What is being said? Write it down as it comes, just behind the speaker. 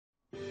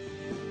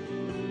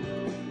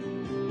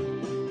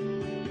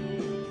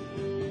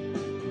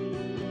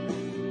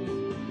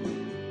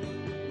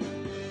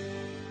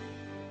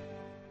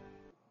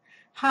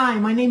Hi,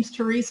 my name's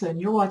Teresa and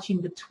you're watching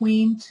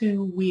Between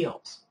Two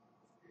Wheels.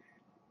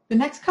 The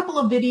next couple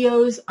of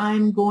videos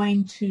I'm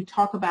going to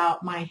talk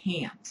about my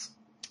hands.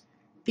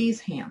 These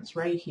hands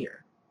right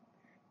here.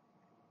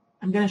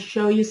 I'm going to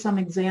show you some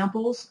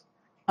examples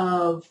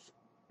of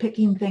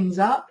picking things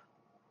up,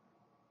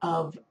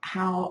 of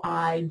how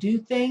I do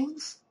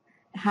things,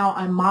 how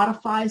I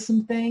modify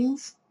some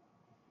things,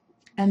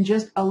 and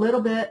just a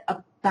little bit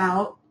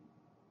about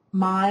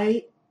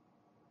my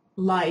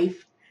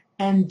life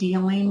and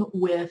dealing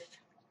with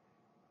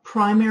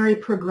primary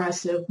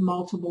progressive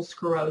multiple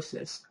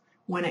sclerosis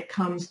when it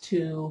comes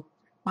to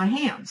my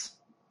hands.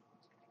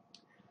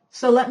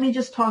 So let me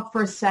just talk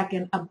for a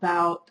second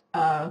about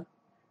the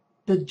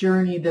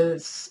journey, the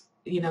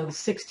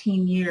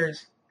 16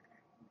 years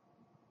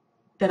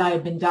that I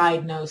have been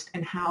diagnosed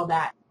and how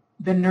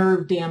the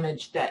nerve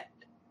damage that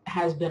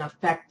has been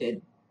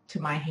affected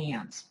to my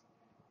hands.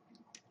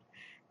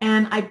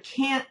 And I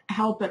can't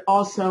help but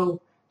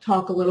also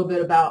talk a little bit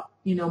about,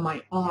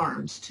 my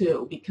arms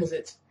too, because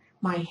it's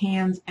my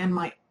hands and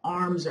my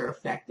arms are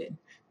affected.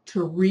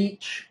 To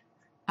reach,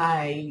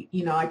 I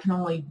can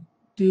only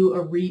do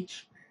a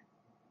reach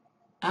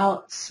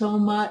out so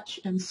much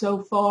and so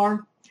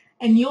far.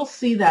 And you'll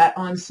see that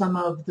on some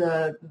of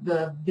the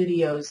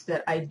videos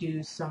that I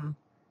do, some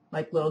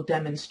like little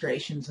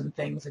demonstrations and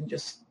things, and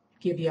just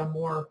give you a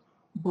more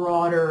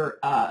broader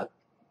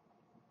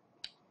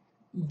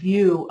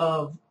view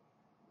of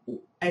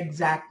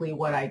exactly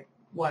what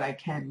I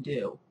can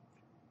do.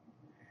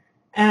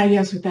 And I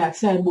guess with that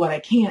said, what I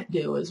can't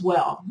do as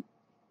well.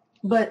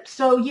 But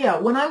so yeah,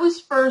 when I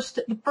was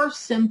the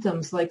first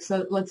symptoms,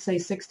 let's say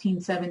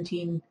 16,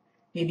 17,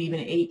 maybe even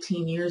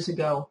 18 years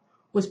ago,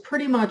 was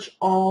pretty much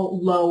all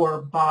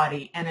lower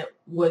body, and it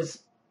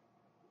was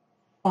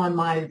on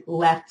my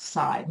left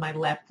side, my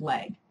left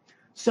leg.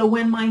 So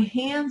when my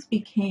hands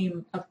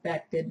became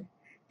affected,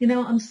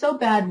 I'm so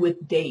bad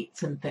with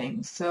dates and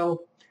things.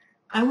 So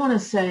I want to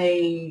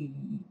say,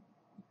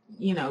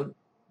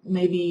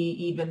 maybe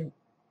even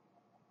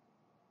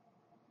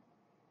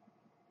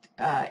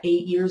 8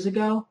 years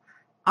ago,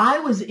 I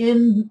was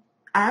to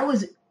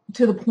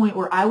the point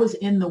where I was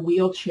in the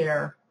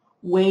wheelchair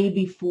way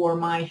before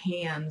my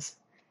hands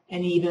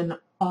and even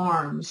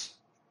arms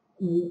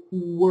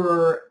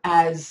were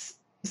as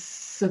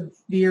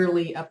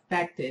severely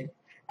affected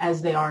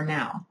as they are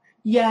now.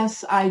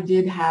 Yes, I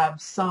did have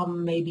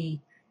some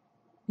maybe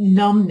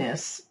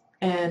numbness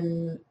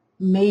and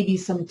maybe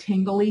some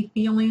tingly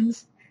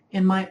feelings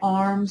in my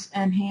arms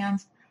and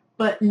hands,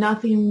 but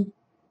nothing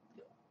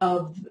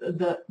to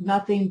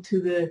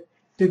the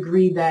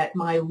degree that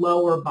my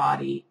lower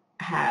body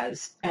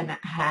has and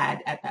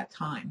had at that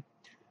time.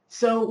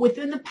 So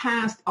within the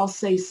past,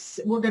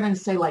 we're going to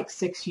say like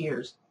 6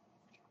 years.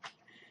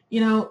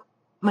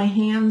 My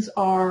hands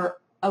are,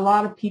 a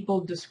lot of people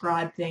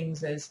describe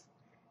things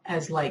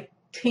as like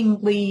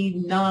tingly,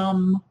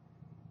 numb,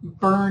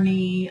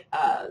 burny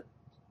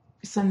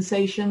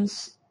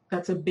sensations.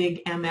 That's a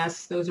big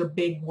MS. Those are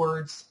big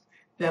words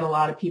that a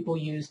lot of people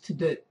use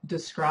to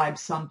describe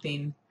some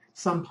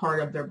part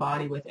of their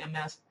body with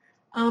MS.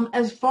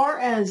 As far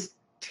as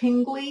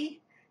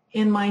tingly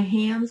in my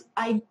hands,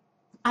 I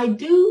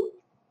do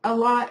a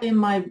lot in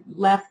my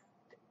left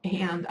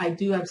hand. I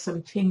do have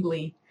some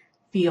tingly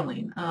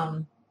feeling,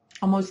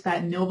 almost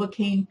that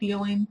Novocaine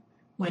feeling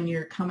when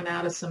you're coming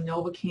out of some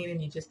Novocaine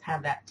and you just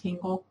have that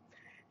tingle,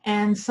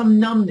 and some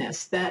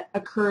numbness that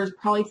occurs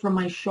probably from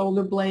my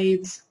shoulder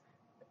blades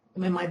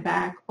in my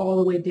back all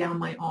the way down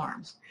my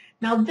arms.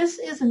 Now this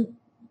isn't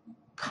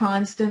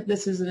constant.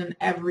 This isn't an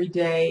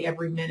everyday,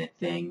 every minute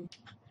thing.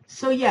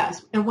 So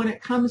yes, and when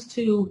it comes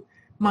to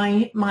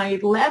my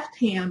left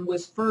hand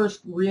was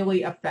first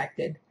really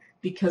affected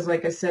because,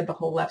 like I said, the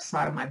whole left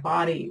side of my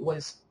body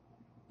was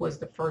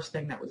the first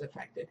thing that was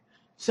affected.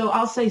 So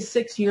I'll say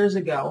 6 years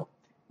ago,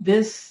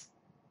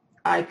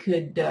 I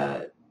could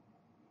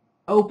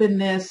open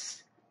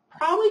this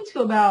probably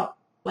to about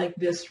like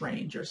this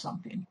range or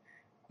something.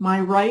 My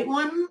right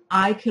one,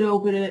 I could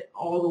open it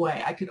all the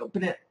way. I could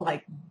open it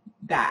like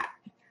that.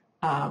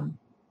 And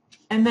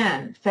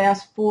then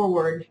fast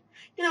forward,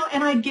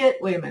 and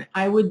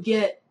I would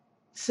get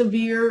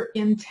severe,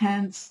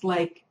 intense,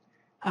 like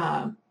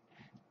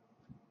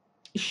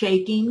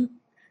shaking.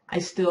 I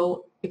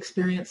still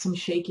experience some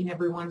shaking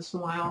every once in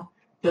a while.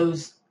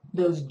 Those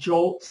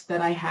jolts that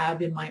I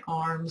have in my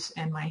arms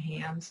and my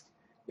hands,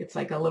 it's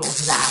like a little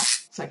zap.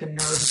 It's like a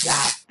nerve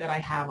zap that I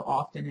have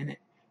often, and it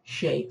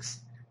shakes.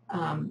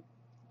 And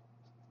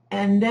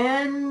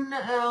then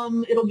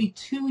it'll be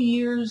 2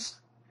 years.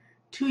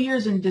 2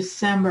 years in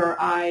December,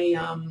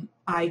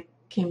 I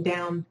came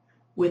down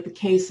with a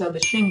case of the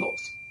shingles.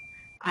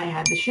 I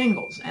had the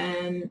shingles,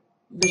 and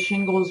the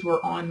shingles were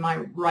on my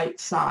right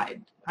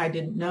side. I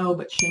didn't know,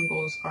 but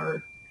shingles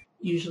are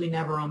usually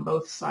never on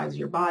both sides of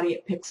your body.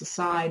 It picks a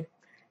side,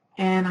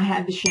 and I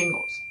had the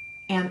shingles.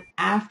 And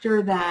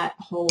after that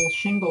whole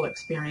shingle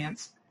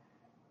experience,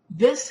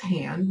 this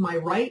hand, my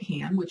right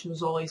hand, which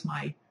was always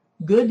my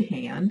good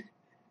hand,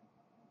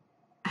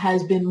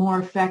 has been more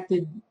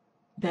affected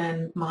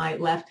than my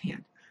left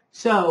hand.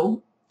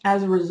 So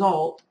as a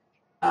result,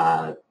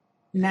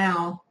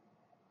 now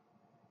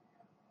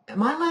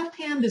my left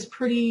hand is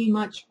pretty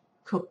much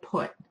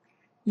kaput.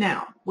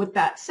 Now, with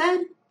that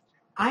said,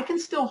 I can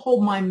still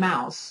hold my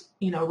mouse,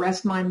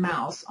 rest my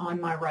mouse on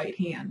my right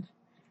hand.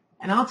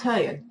 And I'll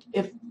tell you,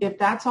 if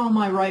that's all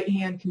my right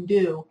hand can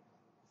do,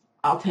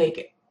 I'll take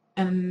it.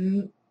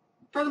 And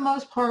for the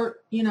most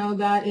part,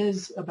 that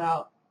is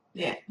about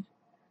it.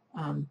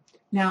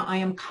 Now, I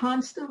am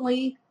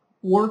constantly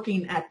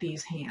working at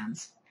these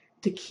hands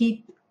to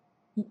keep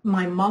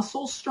my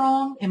muscles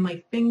strong and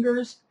my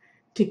fingers,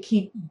 to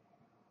keep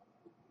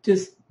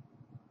just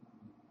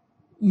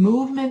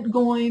movement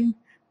going,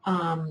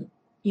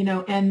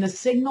 and the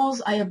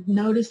signals I have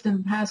noticed in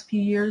the past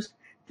few years,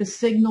 the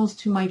signals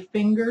to my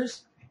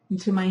fingers and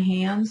to my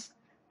hands,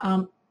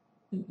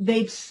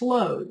 they've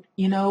slowed.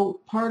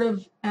 Part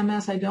of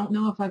MS, I don't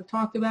know if I've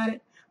talked about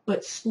it,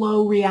 but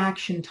slow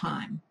reaction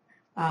time.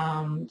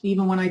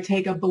 Even when I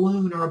take a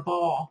balloon or a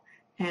ball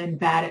and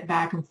bat it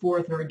back and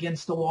forth or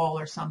against a wall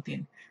or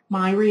something,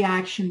 my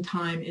reaction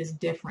time is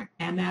different.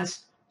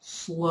 MS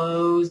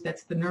slows,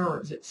 that's the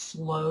nerves, it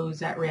slows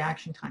that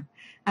reaction time.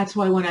 That's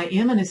why when I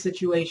am in a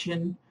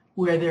situation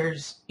where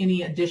there's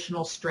any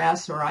additional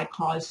stress, or I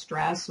cause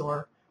stress,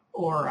 or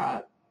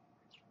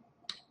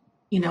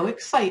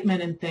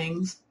excitement and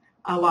things,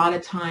 a lot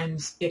of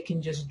times it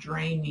can just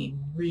drain me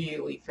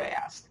really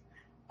fast.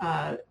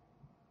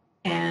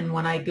 And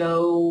when I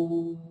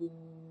go,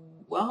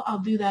 well, I'll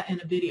do that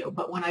in a video,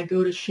 but when I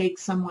go to shake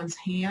someone's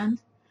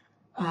hand,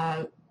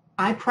 I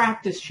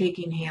practice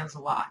shaking hands a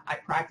lot. I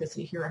practice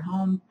it here at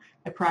home.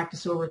 I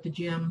practice over at the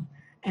gym.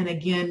 And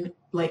again,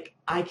 like,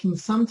 I can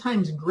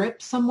sometimes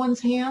grip someone's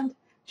hand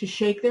to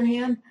shake their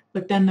hand,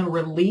 but then the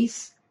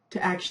release,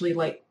 to actually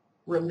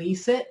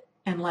release it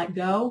and let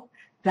go,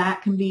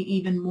 that can be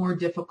even more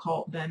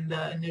difficult than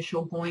the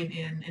initial going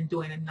in and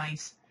doing a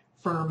nice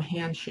firm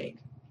handshake.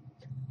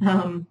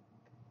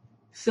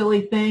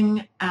 Silly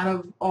thing, out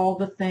of all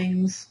the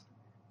things,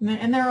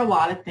 and there are a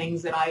lot of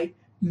things that I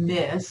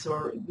miss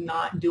or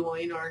not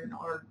doing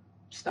or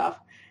stuff,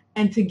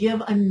 and to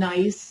give a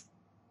nice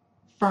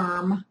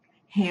firm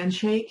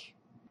handshake,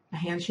 a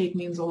handshake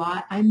means a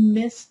lot. I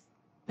miss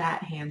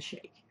that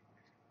handshake.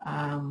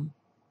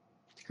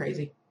 It's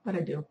crazy, but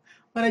I do.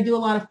 But I do a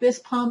lot of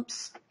fist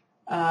pumps.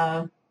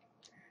 I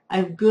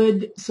have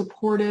good,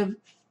 supportive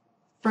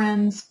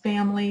friends,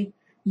 family,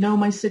 know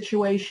my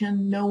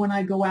situation, know when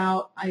I go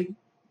out, I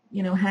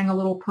hang a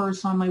little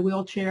purse on my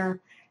wheelchair,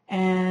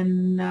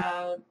 and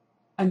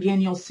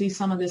again, you'll see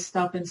some of this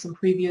stuff in some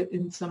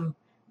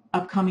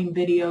upcoming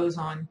videos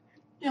on,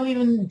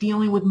 even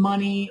dealing with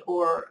money,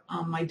 or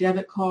my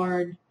debit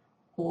card,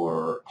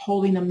 or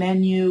holding a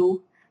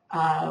menu,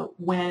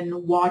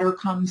 when water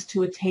comes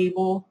to a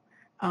table,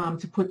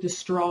 to put the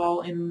straw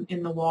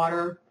in the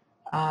water,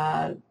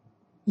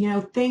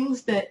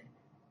 things that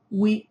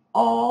we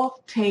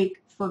all take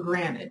for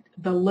granted,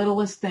 the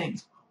littlest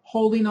things,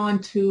 holding on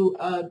to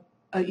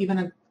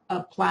even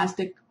a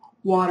plastic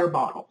water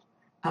bottle,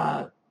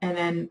 and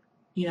then,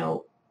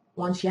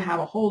 once you have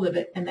a hold of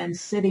it, and then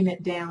sitting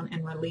it down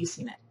and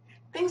releasing it.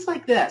 Things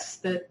like this,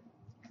 that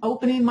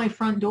opening my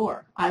front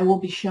door. I will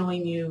be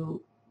showing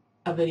you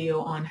a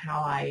video on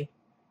how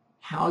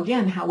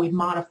we've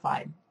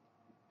modified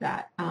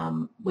that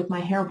with my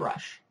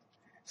hairbrush.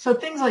 So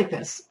things like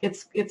this.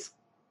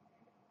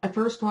 I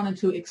first wanted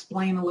to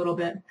explain a little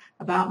bit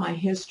about my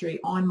history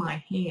on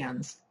my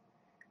hands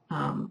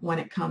when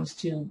it comes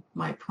to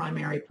my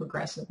primary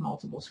progressive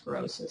multiple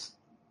sclerosis.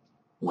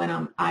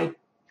 When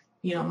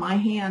my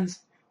hands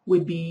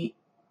would be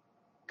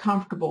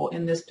comfortable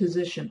in this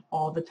position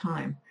all the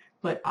time,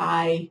 but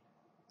 95%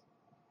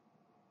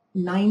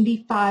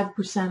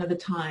 of the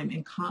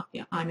time,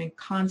 I'm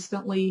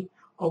constantly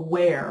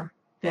aware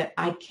that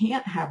I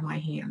can't have my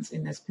hands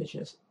in this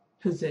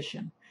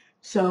position.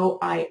 So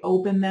I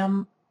open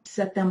them,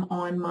 set them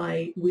on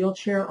my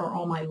wheelchair or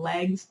on my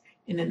legs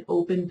in an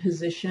open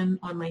position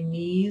on my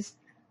knees,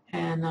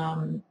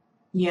 and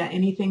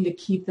anything to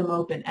keep them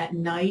open. At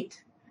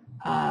night,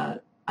 I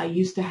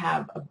used to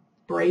have a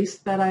brace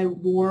that I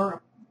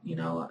wore,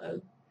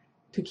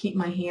 to keep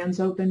my hands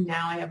open.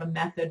 Now I have a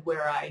method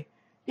where I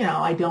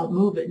don't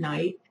move at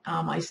night.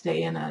 I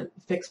stay in a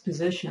fixed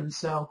position,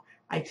 so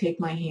I take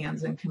my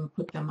hands and can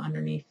put them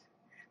underneath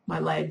my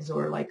legs,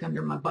 or like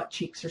under my butt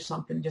cheeks or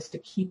something, just to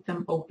keep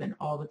them open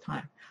all the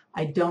time.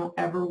 I don't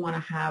ever want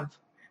to have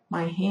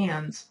my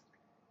hands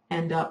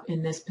end up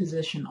in this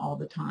position all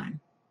the time.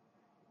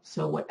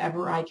 So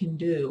whatever I can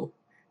do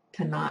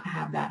to not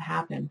have that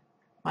happen,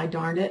 by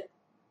darned it,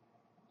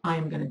 I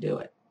am going to do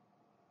it.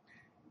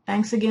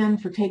 Thanks again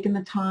for taking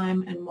the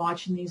time and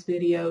watching these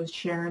videos,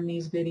 sharing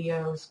these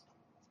videos,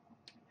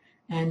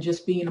 and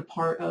just being a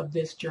part of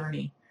this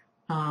journey.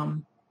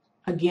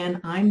 Again,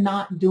 I'm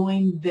not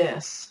doing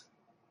this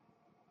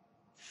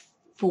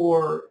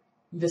for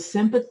the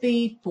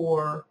sympathy,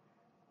 for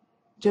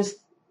just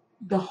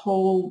the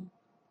whole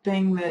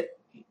thing, that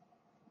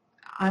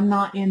I'm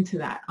not into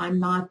that. I'm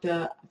not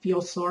the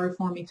feel sorry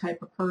for me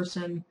type of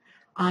person.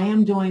 I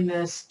am doing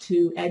this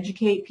to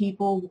educate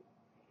people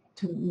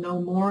to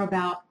know more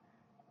about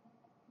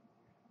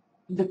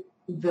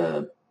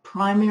the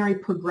primary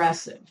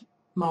progressive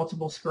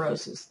multiple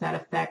sclerosis that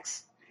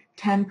affects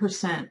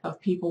 10%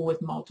 of people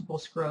with multiple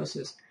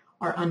sclerosis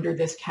are under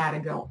this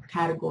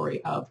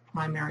category of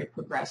primary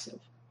progressive.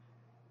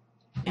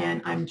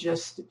 And I'm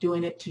just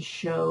doing it to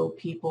show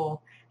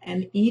people,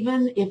 and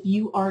even if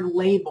you are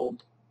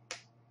labeled,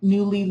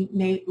 newly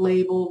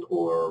labeled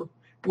or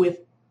with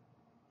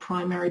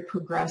primary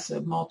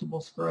progressive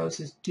multiple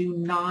sclerosis, do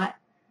not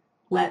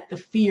let the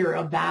fear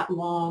of that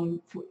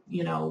long,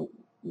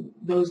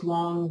 those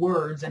long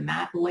words and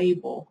that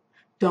label,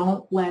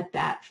 don't let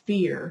that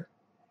fear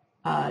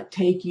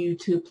take you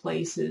to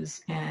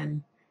places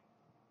and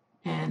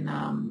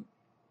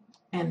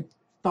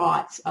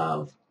thoughts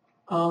of,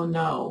 oh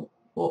no,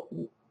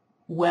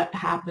 what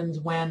happens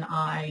when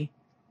I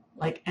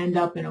end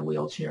up in a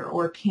wheelchair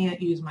or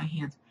can't use my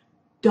hands.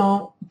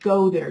 Don't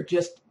go there.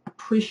 Just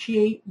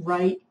appreciate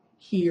right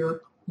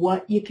here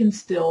what you can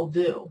still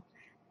do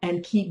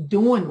and keep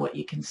doing what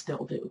you can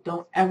still do.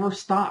 Don't ever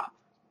stop.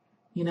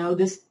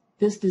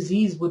 This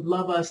disease would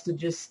love us to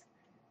just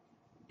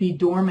be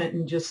dormant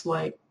and just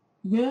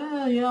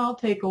yeah, I'll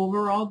take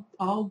over.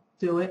 I'll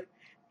do it.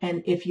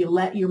 And if you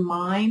let your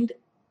mind,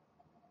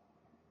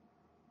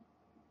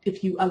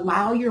 if you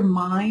allow your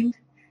mind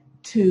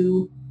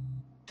to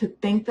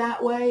think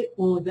that way,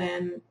 well,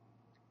 then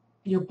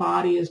your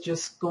body is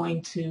just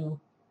going to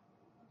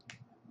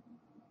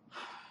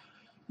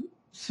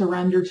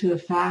surrender to the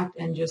fact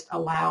and just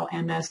allow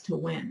MS to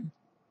win.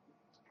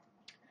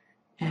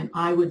 And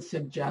I would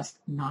suggest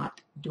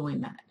not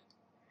doing that.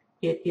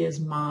 It is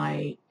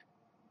my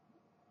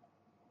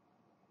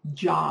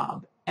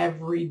job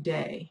every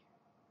day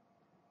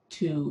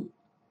to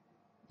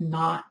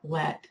not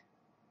let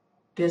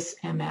this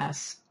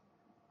MS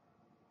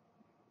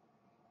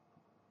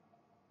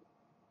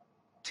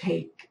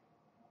take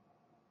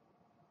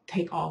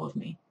all of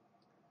me.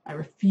 I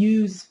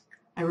refuse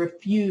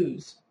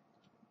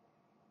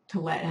to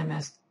let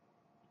MS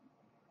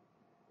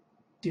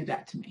do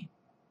that to me.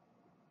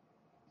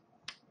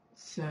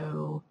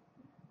 So,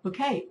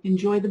 okay,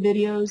 enjoy the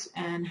videos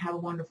and have a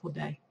wonderful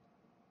day.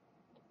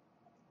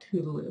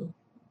 Toodaloo.